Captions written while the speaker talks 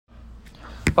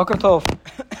Boker Tov.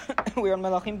 We are in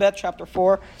Melakhim Bet, chapter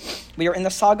 4. We are in the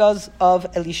sagas of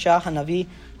Elisha Hanavi,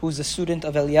 who's a student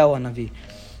of Eliyahu Hanavi.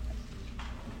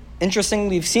 Interesting,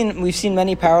 we've seen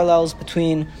many parallels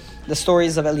between the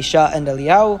stories of Elisha and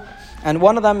Eliyahu, and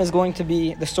one of them is going to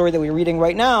be the story that we're reading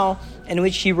right now, in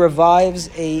which he revives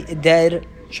a dead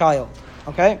child.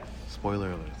 Okay?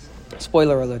 Spoiler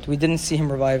alert. We didn't see him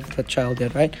revive that child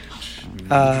yet, right?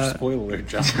 Spoiler alert,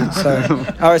 John.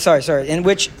 Sorry. In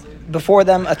which, before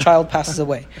them, a child passes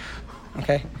away.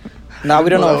 Okay? Now we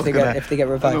don't know if they get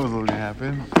revived. I know what's going to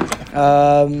happen.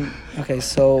 Okay,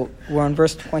 so we're on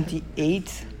verse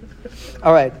 28.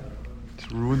 All right.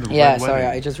 Just ruined the Yeah, sorry,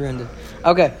 I just ruined it.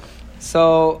 Okay,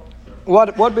 so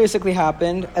what basically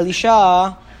happened?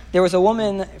 Elisha, there was a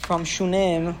woman from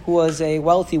Shunem who was a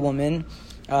wealthy woman.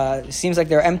 It seems like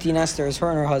they're empty nesters, her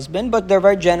and her husband, but they're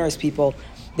very generous people.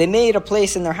 They made a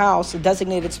place in their house, a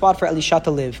designated spot for Elisha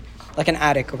to live, like an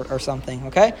attic or something,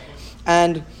 okay?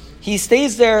 And he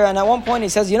stays there, and at one point he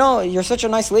says, you're such a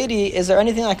nice lady, is there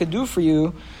anything I could do for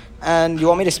you? And you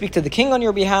want me to speak to the king on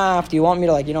your behalf? Do you want me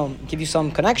to, give you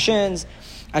some connections?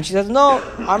 And she says, no,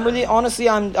 I'm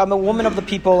a woman of the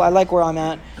people, I like where I'm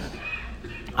at.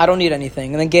 I don't need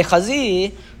anything. And then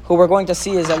Gehazi, who we're going to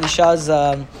see is Elisha's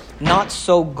not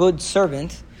so good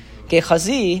servant,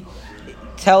 Gehazi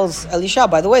tells Elisha,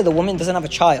 by the way, the woman doesn't have a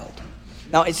child.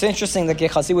 Now, it's interesting that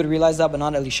Gehazi would realize that, but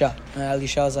not Elisha.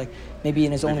 Elisha is maybe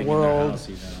in his own world.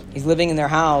 He's living in their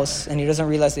house, and he doesn't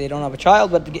realize that they don't have a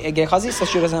child. But Gehazi says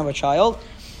she doesn't have a child.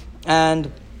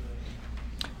 And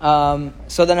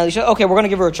so then Elisha, okay, we're going to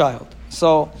give her a child.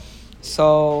 So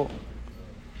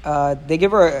they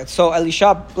give her, so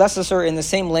Elisha blesses her in the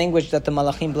same language that the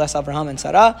Melakhim bless Abraham and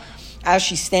Sarah. As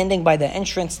she's standing by the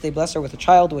entrance, they bless her with a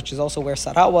child, which is also where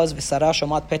Sarah was. Sarah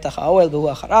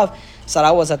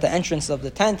was at the entrance of the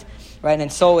tent, right?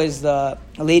 And so is the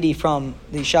lady from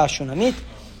the Isha Shunamit.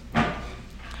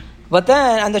 But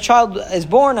then, and the child is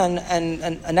born,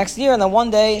 and next year, and then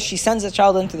one day she sends the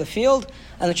child into the field,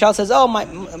 and the child says, "Oh,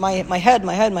 my head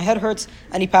hurts,"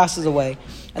 and he passes away.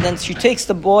 And then she takes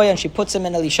the boy and she puts him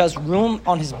in Elisha's room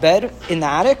on his bed in the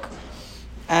attic,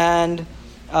 and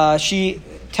she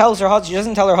tells her husband. She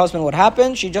doesn't tell her husband what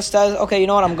happened. She just says, "Okay, you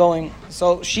know what? I'm going."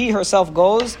 So she herself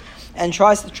goes and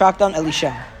tries to track down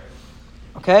Elisha.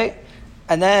 Okay.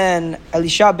 And then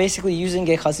Elisha, basically using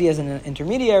Gehazi as an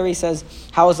intermediary, says,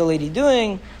 "How is the lady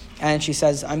doing?" And she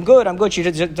says, I'm good. She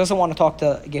doesn't want to talk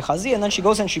to Gehazi. And then she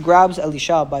goes and she grabs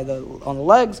Elisha on the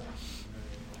legs.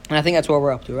 And I think that's where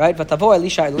we're up to, right?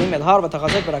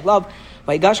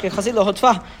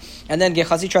 And then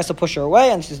Gehazi tries to push her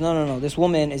away, and she says, no, this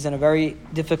woman is in a very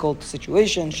difficult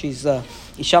situation. She's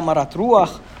Isha marat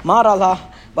ruach,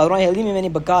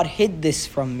 but God hid this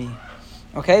from me.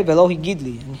 Okay, below he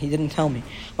gidli, and he didn't tell me.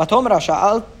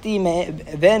 Pasuk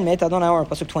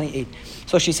 28.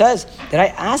 So she says, did I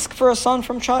ask for a son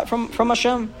from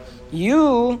Hashem?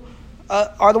 You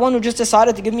are the one who just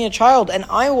decided to give me a child, and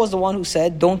I was the one who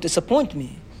said, don't disappoint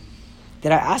me.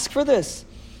 Did I ask for this?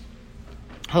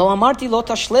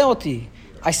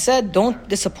 I said, don't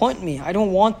disappoint me. I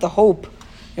don't want the hope.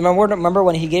 Remember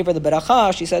when he gave her the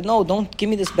beracha, she said, no, don't give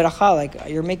me this beracha.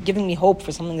 You're giving me hope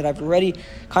for something that I've already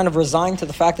kind of resigned to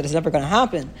the fact that it's never going to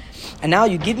happen. And now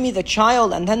you give me the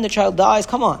child, and then the child dies.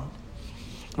 Come on.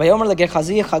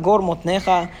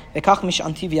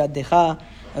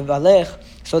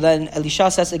 So then Elisha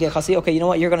says to Gehazi, okay, you know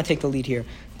what? You're going to take the lead here.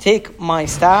 Take my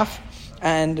staff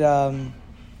and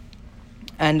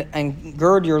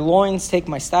gird your loins. Take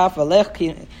my staff. Whenever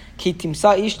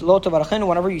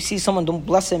you see someone, don't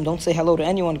bless him. Don't say hello to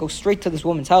anyone. Go straight to this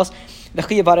woman's house. And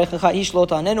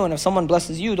if someone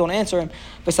blesses you, don't answer him.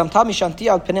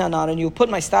 And you put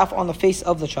my staff on the face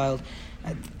of the child.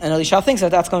 And Elisha thinks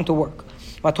that that's going to work.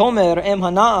 And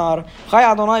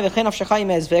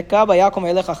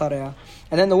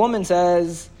then the woman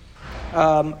says,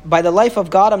 by the life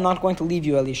of God, I'm not going to leave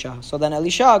you, Elisha. So then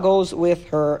Elisha goes with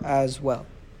her as well.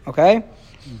 Okay?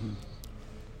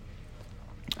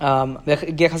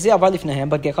 But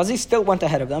Gehazi still went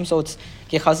ahead of them. So it's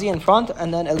Gehazi in front,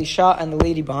 and then Elisha and the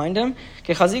lady behind him.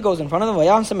 Gehazi goes in front of them.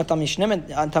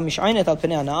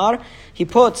 He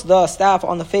puts the staff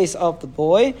on the face of the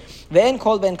boy. And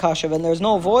there's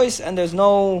no voice, and there's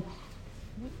no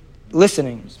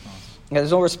listening.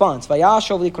 There's no response. So then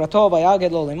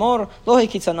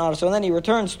he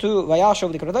returns to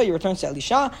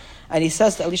Elisha, and he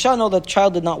says to Elisha, no, the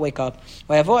child did not wake up.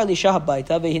 Elisha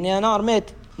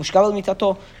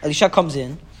comes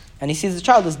in, and he sees the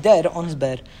child is dead on his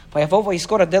bed. And then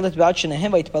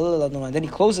he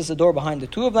closes the door behind the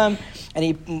two of them, and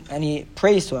he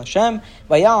prays to Hashem.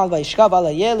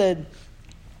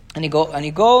 and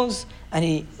he goes and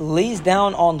he lays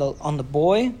down on the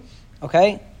boy.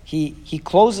 Okay, he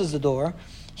closes the door.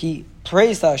 He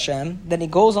prays to Hashem. Then he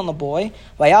goes on the boy.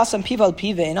 And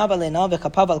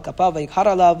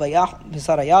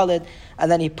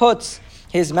then he puts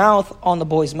his mouth on the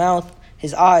boy's mouth,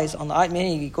 his eyes on the eye,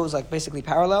 meaning he goes like basically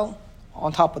parallel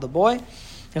on top of the boy.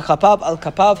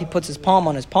 He puts his palm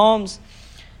on his palms.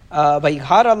 And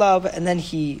then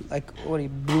he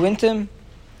blew into him.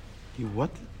 He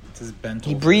what?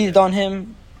 He breathed on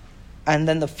him, and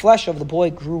then the flesh of the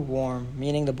boy grew warm,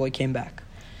 meaning the boy came back.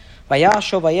 Then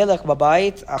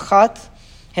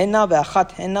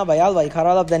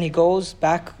he goes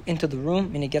back into the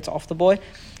room, and he gets off the boy.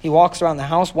 He walks around the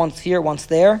house, once here, once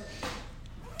there,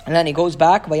 and then he goes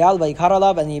back, and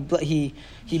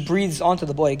he breathes onto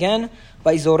the boy again.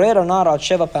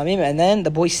 And then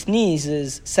the boy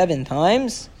sneezes 7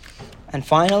 times, and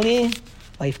finally,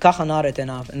 and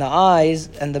the eyes,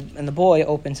 and the boy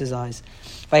opens his eyes.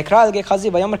 So he calls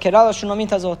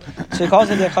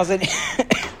it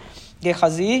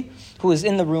Gehazi, who is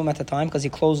in the room at the time, because he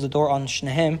closed the door on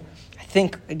Shnehem. I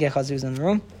think Gehazi was in the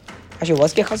room. Actually,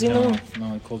 was Gehazi in the room?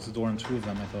 No, he closed the door on 2 of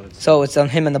them. I thought it's... So it's on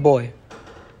him and the boy.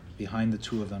 Behind the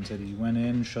 2 of them. Said he went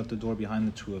in, shut the door behind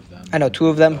the 2 of them. I know, 2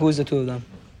 of them. Who's the 2 of them?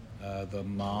 The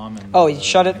mom and... Oh, he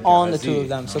shut it on the 2 of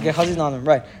them. So Gehazi's not on them.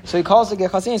 Right. So he calls the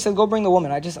Gehazi and he said, go bring the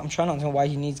woman. I'm trying to understand why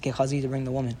he needs Gehazi to bring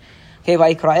the woman. Okay,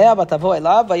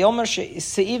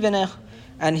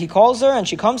 and he calls her and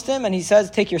she comes to him and he says,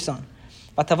 take your son.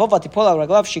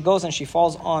 She goes and she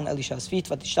falls on Elisha's feet.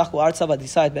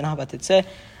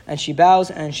 And she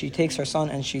bows and she takes her son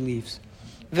and she leaves.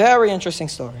 Very interesting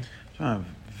story.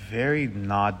 Very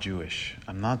not Jewish.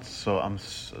 I'm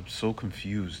so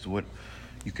confused. What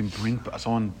you can bring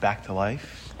someone back to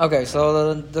life? Okay,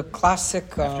 so the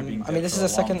classic. This is the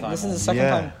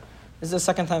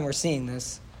second time we're seeing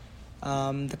this.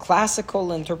 The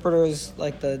classical interpreters,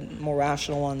 like the more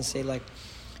rational ones, say like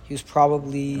he was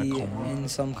probably in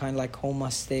some kind of like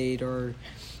coma state or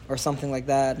something like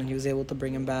that, and he was able to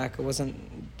bring him back.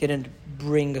 Didn't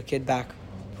bring a kid back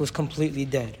who was completely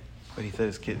dead. But he said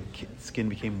his skin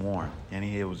became warm, and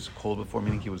it was cold before,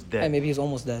 meaning he was dead. Yeah, maybe he was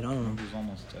almost dead. I don't know. He was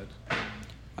almost dead.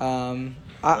 That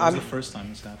was the first time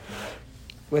this happened.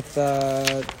 With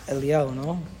Eliyahu,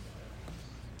 no?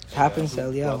 It happens to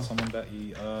Eliyahu. Someone that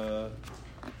he I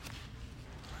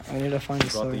need to find the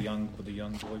story. Brought the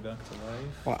young boy back to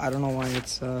life. Well, I don't know why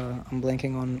it's. I'm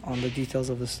blanking on the details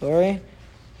of the story.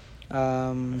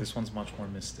 This one's much more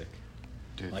mystic.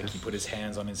 Dude, he put his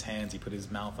hands on his hands, he put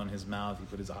his mouth on his mouth, he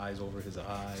put his eyes over his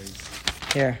eyes.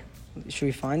 Here, should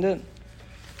we find it?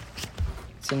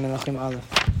 It's in Melakhim Aleph.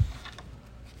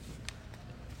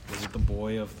 Was it the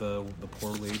boy of the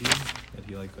poor lady that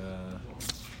he ate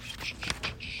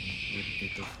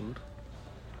the food?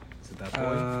 Is it that boy?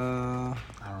 I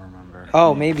don't remember.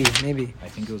 Oh, maybe. I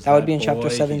think it was that would be in chapter boy.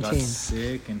 17. He got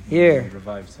sick and he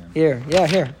revived him. Here,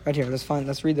 right here.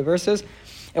 Let's read the verses.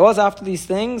 It was after these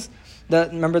things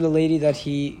that, remember the lady that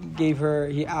he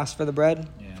asked for the bread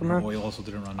from her? The oil also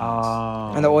didn't run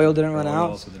out. And the oil didn't run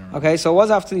out? Okay, so it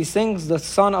was after these things, the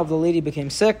son of the lady became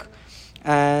sick,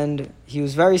 and he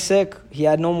was very sick. He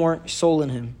had no more soul in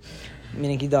him,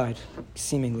 meaning he died,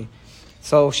 seemingly.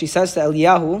 So she says to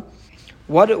Eliyahu,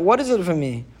 what is it for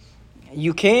me?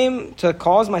 You came to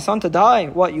cause my son to die.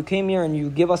 What? You came here and you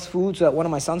give us food so that one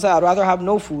of my sons died? I'd rather have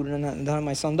no food than have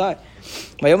my son die.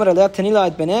 So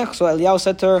Eliyahu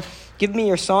said to her, give me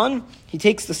your son. He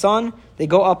takes the son. They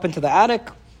go up into the attic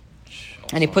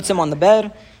and he puts him on the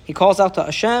bed. He calls out to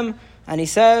Hashem and he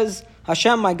says,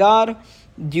 Hashem, my God,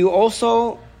 do you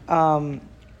also, on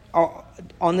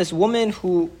this woman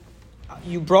who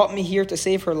you brought me here to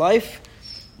save her life,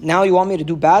 now you want me to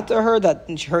do bad to her, that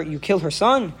you kill her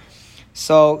son?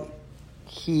 So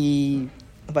he,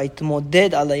 what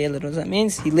does that mean?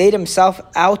 He laid himself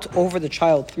out over the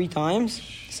child 3 times,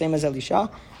 same as Elisha.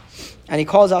 And he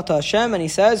calls out to Hashem and he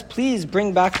says, please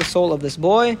bring back the soul of this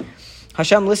boy.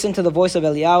 Hashem listened to the voice of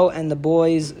Eliyahu and the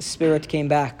boy's spirit came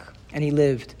back and he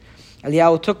lived.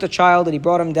 Eliyahu took the child and he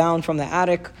brought him down from the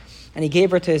attic and he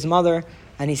gave her to his mother.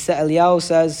 And Eliyahu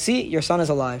says, see, your son is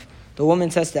alive. The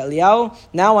woman says to Eliyahu,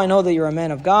 now I know that you're a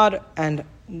man of God and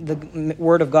the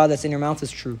word of God that's in your mouth is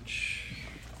true.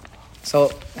 So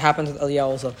it happens with Eliyahu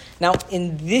also. Now,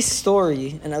 in this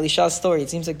story, in Elisha's story, it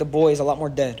seems like the boy is a lot more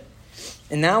dead.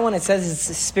 And now when it says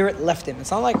his spirit left him,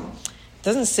 it's not like, it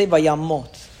doesn't say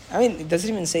Vayamot. I mean, does it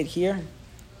even say it here?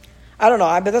 I don't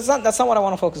know, but that's not what I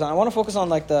want to focus on. I want to focus on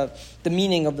like the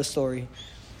meaning of the story.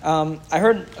 I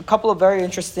heard a couple of very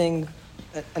interesting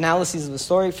analyses of the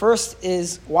story. First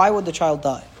is, why would the child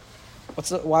die?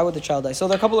 Why would the child die? So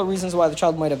there are a couple of reasons why the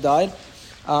child might have died.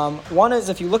 One is,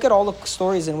 if you look at all the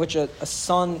stories in which a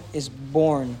son is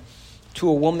born to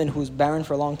a woman who's barren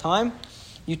for a long time,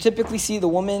 you typically see the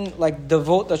woman like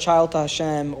devote the child to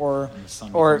Hashem, or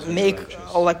make,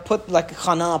 or like put like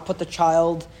chana, put the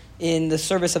child in the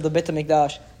service of the Beit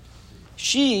HaMikdash.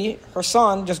 Her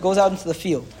son, just goes out into the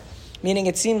field. Meaning,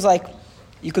 it seems like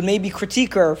you could maybe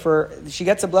critique her for, she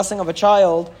gets a blessing of a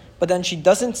child, but then she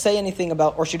doesn't say anything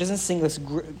about, or she doesn't sing this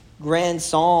grand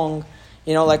song.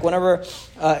 Like whenever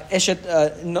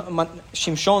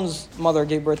Shimshon's mother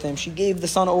gave birth to him, she gave the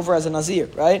son over as a Nazir,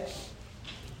 right?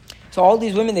 So all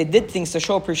these women, they did things to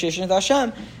show appreciation to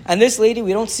Hashem. And this lady,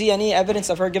 we don't see any evidence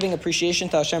of her giving appreciation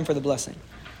to Hashem for the blessing.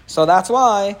 So that's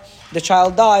why the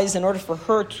child dies, in order for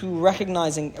her to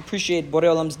recognize and appreciate Borei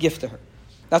Olam's gift to her.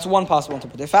 That's one possible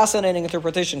interpretation. Fascinating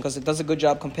interpretation, because it does a good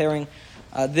job comparing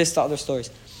this to other stories.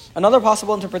 Another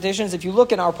possible interpretation is, if you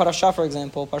look in our parasha, for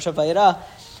example, Parashat Vayera,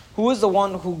 who is the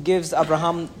one who gives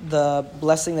Abraham the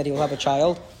blessing that he will have a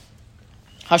child?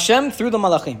 Hashem through the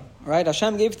Melakhim, right?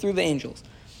 Hashem gave through the angels.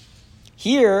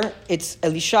 Here, it's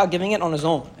Elisha giving it on his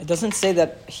own. It doesn't say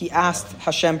that he asked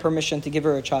Hashem permission to give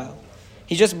her a child.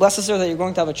 He just blesses her that you're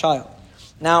going to have a child.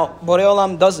 Now, Borei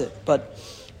Olam does it, but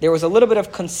there was a little bit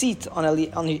of conceit on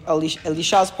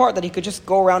Elisha's part, that he could just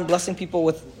go around blessing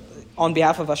people on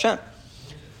behalf of Hashem.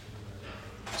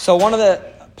 So one of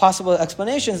the possible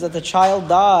explanations that the child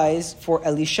dies for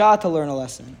Elisha to learn a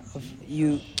lesson.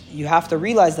 You have to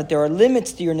realize that there are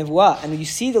limits to your nivuah, and you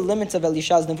see the limits of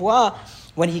Elisha's nivuah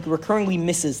when he recurringly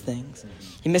misses things.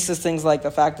 He misses things like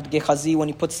the fact that Gehazi, when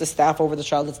he puts the staff over the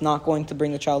child, it's not going to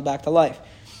bring the child back to life,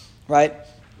 right?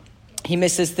 He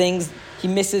misses things. He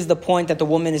misses the point that the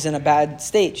woman is in a bad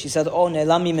state. She said, "Oh,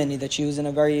 ne'lam mimeni," that she was in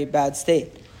a very bad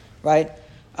state, right?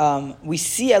 We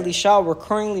see Elisha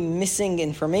recurringly missing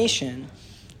information,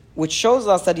 which shows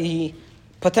us that it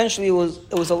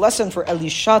was a lesson for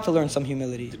Elisha to learn some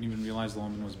humility. He didn't even realize the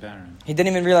woman was barren. He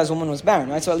didn't even realize the woman was barren,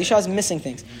 right? So Elisha is missing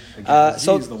things.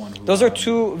 So those are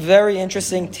two very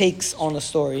interesting takes on the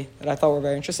story that I thought were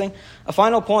very interesting. A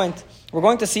final point, we're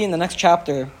going to see in the next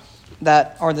chapter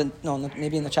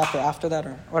maybe in the chapter after that,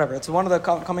 or whatever. It's one of the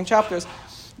coming chapters,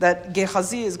 that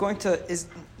Gehazi is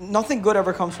nothing good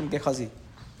ever comes from Gehazi,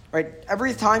 right?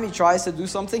 Every time he tries to do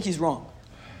something, he's wrong.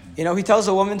 He tells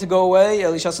a woman to go away.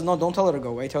 Elisha says, no, don't tell her to go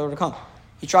away. Tell her to come.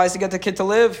 He tries to get the kid to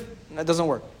live. That doesn't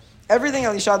work. Everything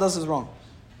Elisha does is wrong.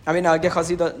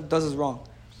 Gehazi does is wrong.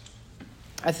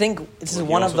 I think this is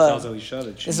one of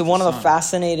the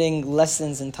fascinating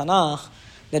lessons in Tanakh,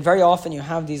 that very often you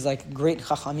have these like great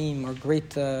chachamim or great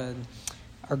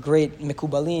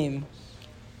mekubalim.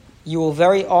 You will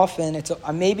very often,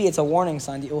 maybe it's a warning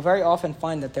sign, that you will very often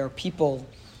find that there are people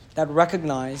that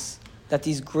recognize that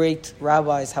these great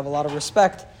rabbis have a lot of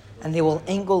respect, and they will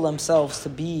angle themselves to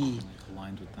be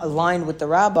aligned with the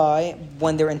rabbi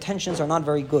when their intentions are not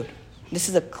very good. This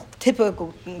is a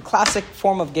typical, classic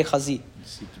form of Gehazi. You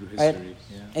see through history, right?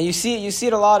 Yeah. And you see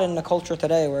it a lot in the culture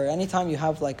today, where anytime you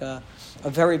have like a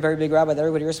very, very big rabbi that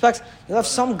everybody respects, you'll have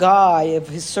some guy of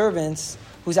his servants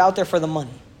who's out there for the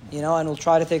money, and will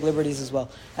try to take liberties as well.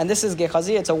 And this is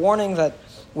Gehazi. It's a warning that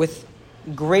with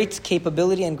great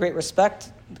capability and great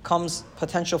respect comes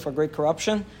potential for great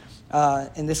corruption.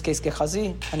 In this case,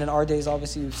 Gehazi, and in our days,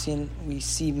 obviously, we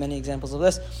see many examples of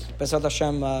this. B'ezrat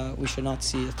Hashem, we should not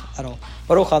see it at all.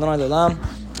 Baruch Adonai L'olam.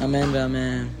 Amen.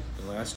 Amen.